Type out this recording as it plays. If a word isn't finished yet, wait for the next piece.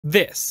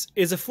This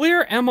is a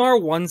FLIR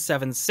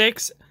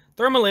MR176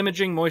 thermal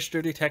imaging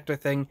moisture detector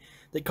thing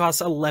that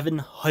costs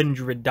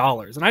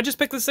 $1,100. And I just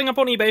picked this thing up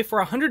on eBay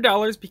for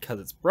 $100 because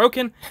it's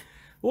broken.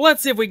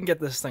 Let's see if we can get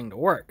this thing to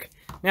work.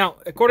 Now,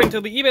 according to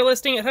the eBay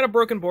listing, it had a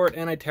broken port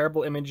and a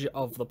terrible image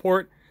of the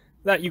port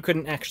that you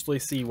couldn't actually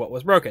see what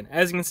was broken.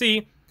 As you can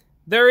see,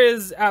 there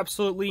is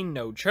absolutely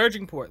no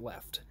charging port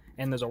left,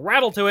 and there's a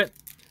rattle to it,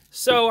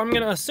 so I'm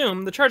going to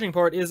assume the charging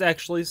port is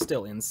actually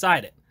still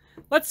inside it.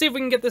 Let's see if we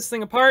can get this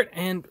thing apart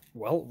and,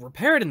 well,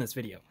 repair it in this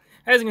video.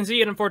 As you can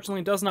see, it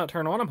unfortunately does not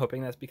turn on. I'm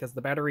hoping that's because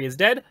the battery is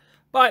dead,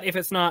 but if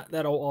it's not,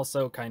 that'll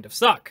also kind of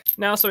suck.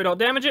 Now, so we don't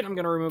damage it, I'm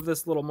going to remove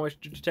this little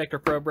moisture detector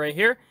probe right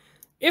here.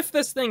 If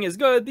this thing is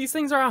good, these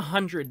things are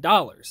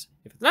 $100.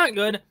 If it's not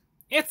good,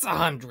 it's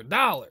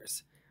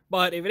 $100.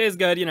 But if it is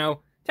good, you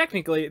know,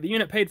 technically, the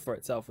unit paid for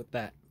itself with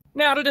that.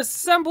 Now, to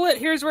disassemble it,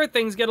 here's where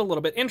things get a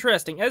little bit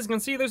interesting. As you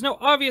can see, there's no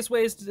obvious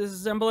ways to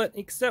disassemble it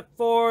except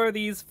for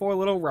these 4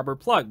 little rubber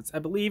plugs. I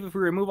believe if we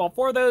remove all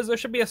 4 of those, there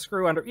should be a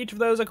screw under each of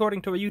those,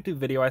 according to a YouTube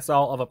video I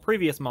saw of a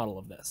previous model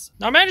of this.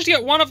 Now, I managed to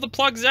get one of the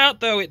plugs out,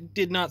 though it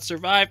did not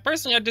survive.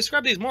 Personally, I'd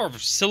describe these more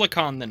of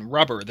silicone than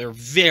rubber. They're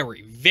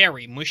very,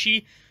 very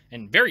mushy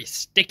and very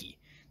sticky.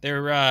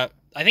 They're, I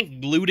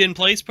think, glued in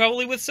place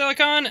probably with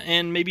silicone,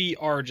 and maybe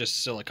are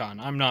just silicone.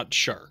 I'm not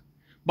sure.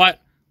 But,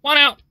 1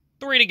 out,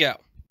 3 to go.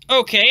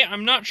 Okay,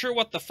 I'm not sure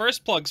what the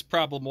first plug's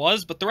problem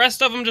was, but the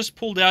rest of them just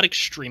pulled out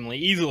extremely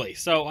easily.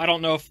 So I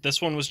don't know if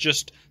this one was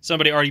just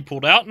somebody already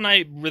pulled out and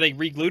they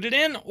re-glued it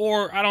in,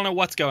 or I don't know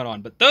what's going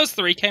on. But those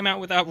 3 came out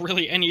without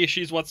really any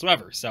issues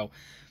whatsoever, so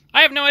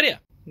I have no idea.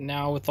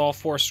 Now with all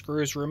 4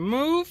 screws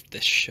removed,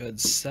 this should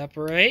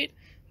separate.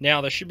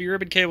 Now there should be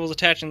ribbon cables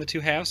attaching the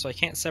 2 halves, so I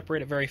can't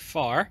separate it very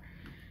far.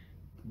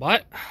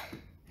 But,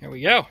 here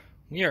we go.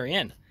 We are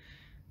in.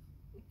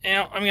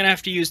 Now, I'm going to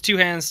have to use 2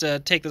 hands to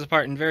take this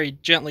apart and very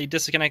gently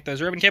disconnect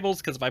those ribbon cables,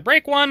 because if I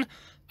break one,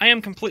 I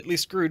am completely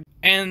screwed.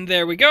 And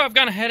there we go, I've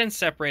gone ahead and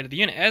separated the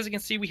unit. As you can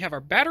see, we have our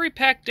battery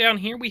pack down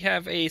here, we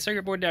have a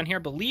circuit board down here, I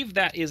believe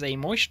that is a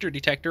moisture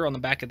detector on the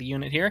back of the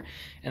unit here,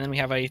 and then we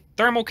have a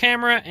thermal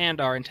camera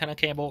and our antenna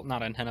cable,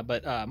 not antenna,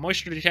 but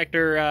moisture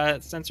detector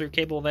sensor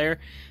cable there.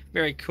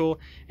 Very cool.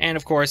 And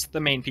of course,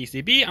 the main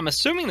PCB. I'm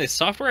assuming the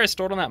software is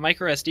stored on that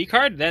micro SD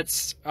card.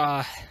 That's,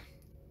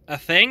 a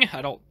thing.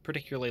 I don't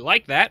particularly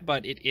like that,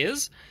 but it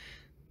is.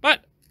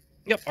 But,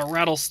 yep, a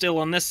rattle still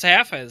on this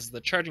half, as the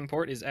charging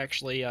port is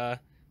actually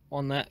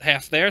on that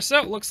half there. So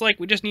it looks like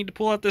we just need to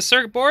pull out this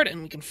circuit board,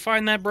 and we can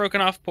find that broken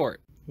off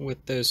port.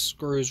 With those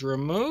screws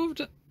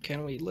removed,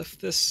 can we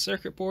lift this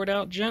circuit board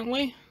out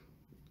gently?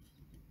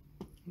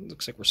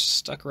 Looks like we're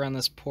stuck around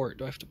this port.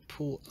 Do I have to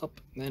pull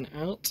up then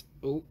out?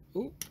 Oh,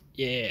 oh,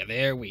 yeah,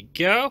 there we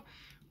go.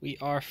 We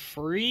are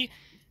free.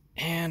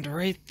 And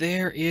right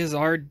there is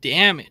our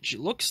damage. It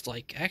looks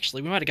like,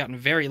 actually, we might have gotten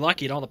very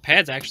lucky and all the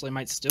pads actually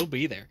might still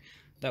be there.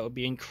 That would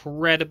be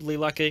incredibly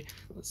lucky.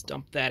 Let's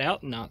dump that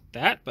out. Not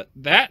that, but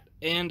that.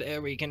 And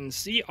we can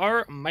see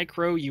our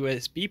micro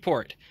USB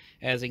port.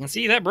 As you can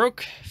see, that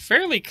broke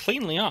fairly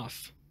cleanly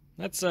off.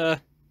 That's, well,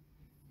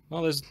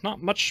 there's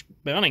not much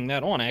mounting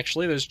that on,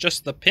 actually. There's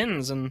just the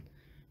pins and,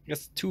 I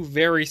guess, 2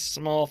 very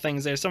small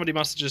things there. Somebody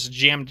must have just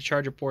jammed the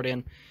charger port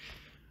in.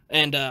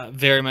 And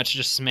very much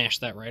just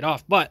smashed that right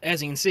off. But,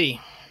 as you can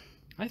see,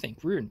 I think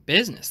we're in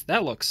business.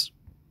 That looks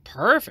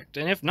perfect.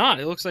 And if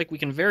not, it looks like we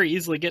can very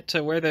easily get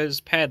to where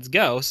those pads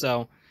go.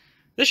 So,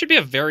 this should be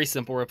a very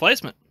simple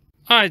replacement.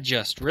 I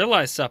just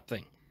realized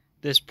something.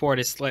 This port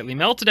is slightly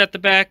melted at the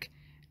back.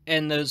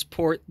 And those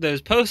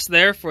posts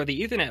there for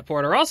the Ethernet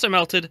port are also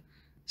melted.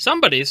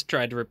 Somebody's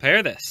tried to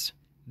repair this.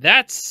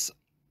 That's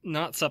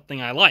not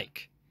something I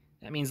like.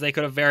 That means they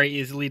could have very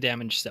easily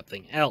damaged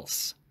something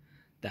else.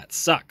 That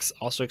sucks.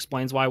 Also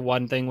explains why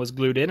one thing was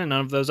glued in and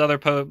none of those other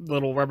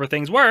little rubber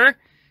things were.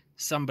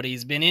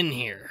 Somebody's been in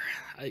here.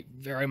 I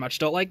very much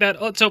don't like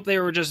that. Let's hope they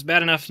were just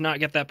bad enough to not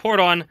get that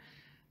port on,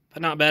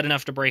 but not bad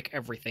enough to break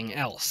everything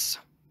else.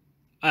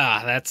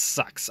 Ah, that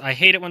sucks. I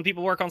hate it when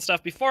people work on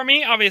stuff before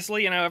me.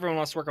 Obviously, you know, everyone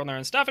wants to work on their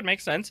own stuff. It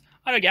makes sense.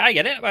 I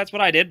get it. That's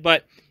what I did,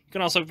 but you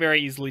can also very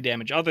easily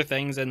damage other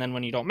things, and then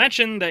when you don't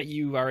mention that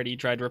you already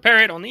tried to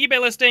repair it on the eBay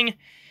listing,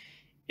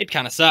 it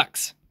kind of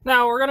sucks.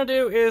 Now, what we're going to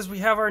do is we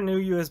have our new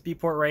USB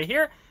port right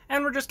here,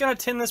 and we're just going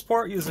to tin this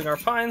port using our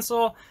pine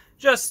saw.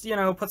 Just, you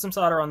know, put some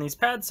solder on these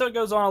pads so it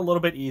goes on a little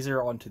bit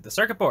easier onto the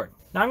circuit board.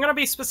 Now, I'm going to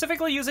be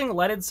specifically using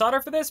leaded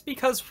solder for this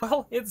because,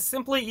 well, it's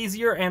simply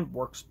easier and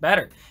works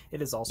better.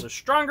 It is also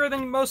stronger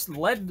than most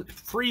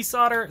lead-free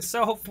solder,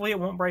 so hopefully it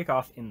won't break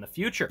off in the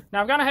future. Now,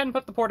 I've gone ahead and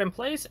put the port in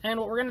place, and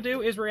what we're going to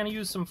do is we're going to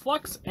use some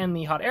flux and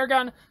the hot air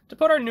gun to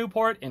put our new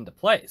port into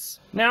place.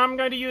 Now, I'm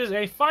going to use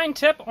a fine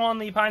tip on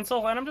the pine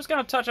saw, and I'm just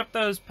going to touch up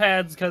those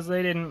pads because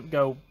they didn't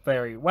go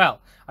very well.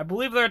 I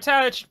believe they're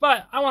attached,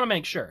 but I want to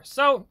make sure.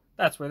 So,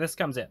 that's where this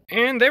comes in.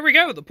 And there we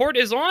go, the port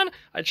is on.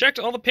 I checked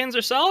all the pins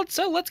are solid,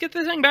 so let's get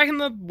this thing back in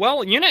the,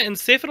 well, unit and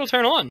see if it'll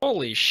turn on.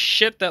 Holy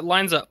shit, that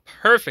lines up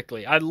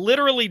perfectly. I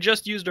literally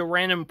just used a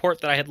random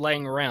port that I had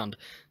laying around.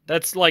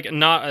 That's like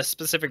not a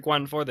specific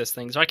one for this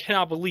thing, so I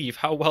cannot believe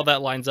how well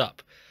that lines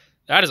up.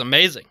 That is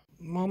amazing.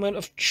 Moment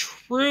of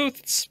truth.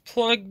 It's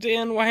plugged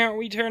in. Why aren't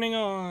we turning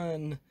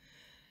on?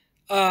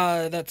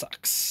 That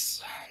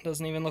sucks.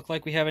 Doesn't even look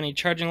like we have any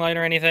charging light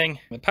or anything.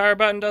 The power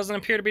button doesn't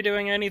appear to be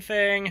doing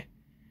anything.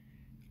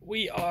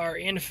 We are,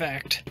 in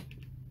fact,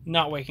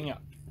 not waking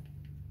up.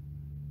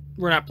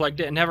 We're not plugged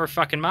in. Never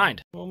fucking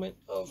mind. Moment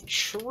of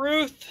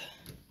truth.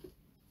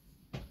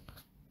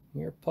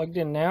 We're plugged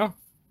in now.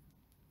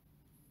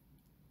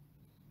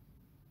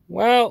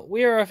 Well,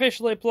 we are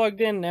officially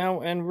plugged in now,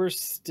 and we're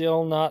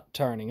still not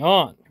turning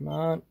on. Come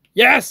on.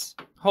 Yes!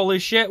 Holy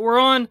shit, we're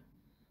on!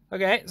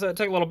 Okay, so it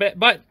took a little bit,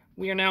 but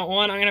we are now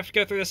on. I'm gonna have to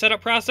go through the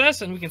setup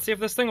process, and we can see if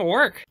this thing will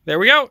work. There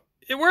we go.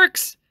 It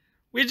works!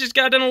 We just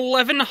got an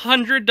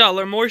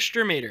 $1,100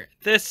 moisture meter.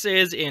 This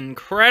is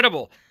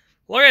incredible.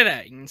 Look at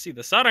that. You can see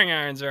the soldering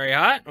iron's very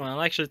hot.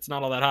 Well, actually, it's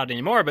not all that hot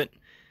anymore, but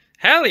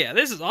hell yeah,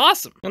 this is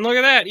awesome. And look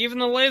at that. Even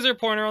the laser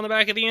pointer on the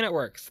back of the unit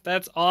works.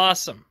 That's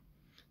awesome.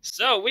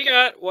 So we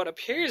got what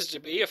appears to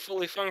be a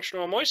fully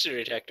functional moisture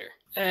detector.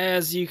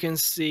 As you can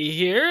see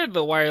here,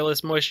 the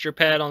wireless moisture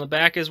pad on the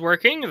back is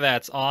working.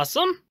 That's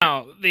awesome.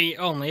 Now, the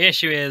only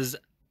issue is,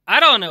 I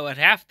don't know what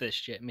half this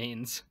shit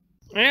means.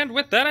 And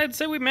with that, I'd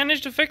say we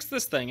managed to fix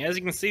this thing. As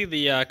you can see,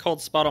 the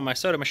cold spot on my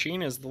soda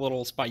machine is the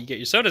little spot you get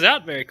your sodas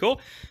out. Very cool.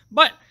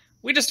 But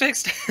we just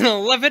fixed an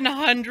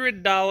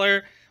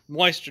 $1,100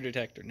 moisture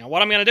detector. Now,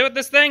 what I'm going to do with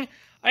this thing,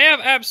 I have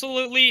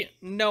absolutely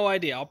no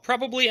idea. I'll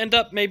probably end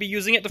up maybe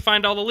using it to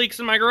find all the leaks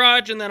in my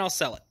garage, and then I'll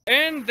sell it.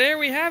 And there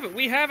we have it.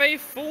 We have a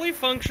fully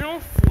functional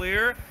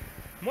FLIR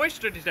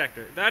moisture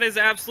detector. That is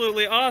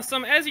absolutely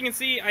awesome. As you can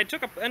see, I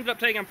ended up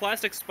taking a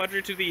plastic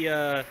spudger to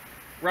the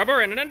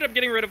rubber, and it ended up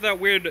getting rid of that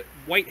weird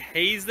white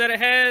haze that it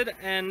had,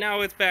 and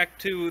now it's back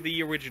to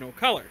the original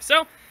color.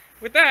 So,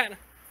 with that,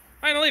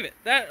 I'm gonna leave it.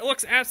 That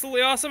looks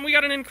absolutely awesome. We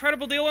got an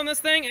incredible deal on this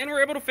thing, and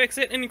we're able to fix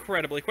it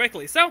incredibly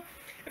quickly. So,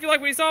 if you like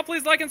what you saw,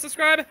 please like and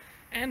subscribe,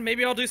 and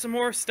maybe I'll do some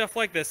more stuff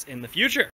like this in the future.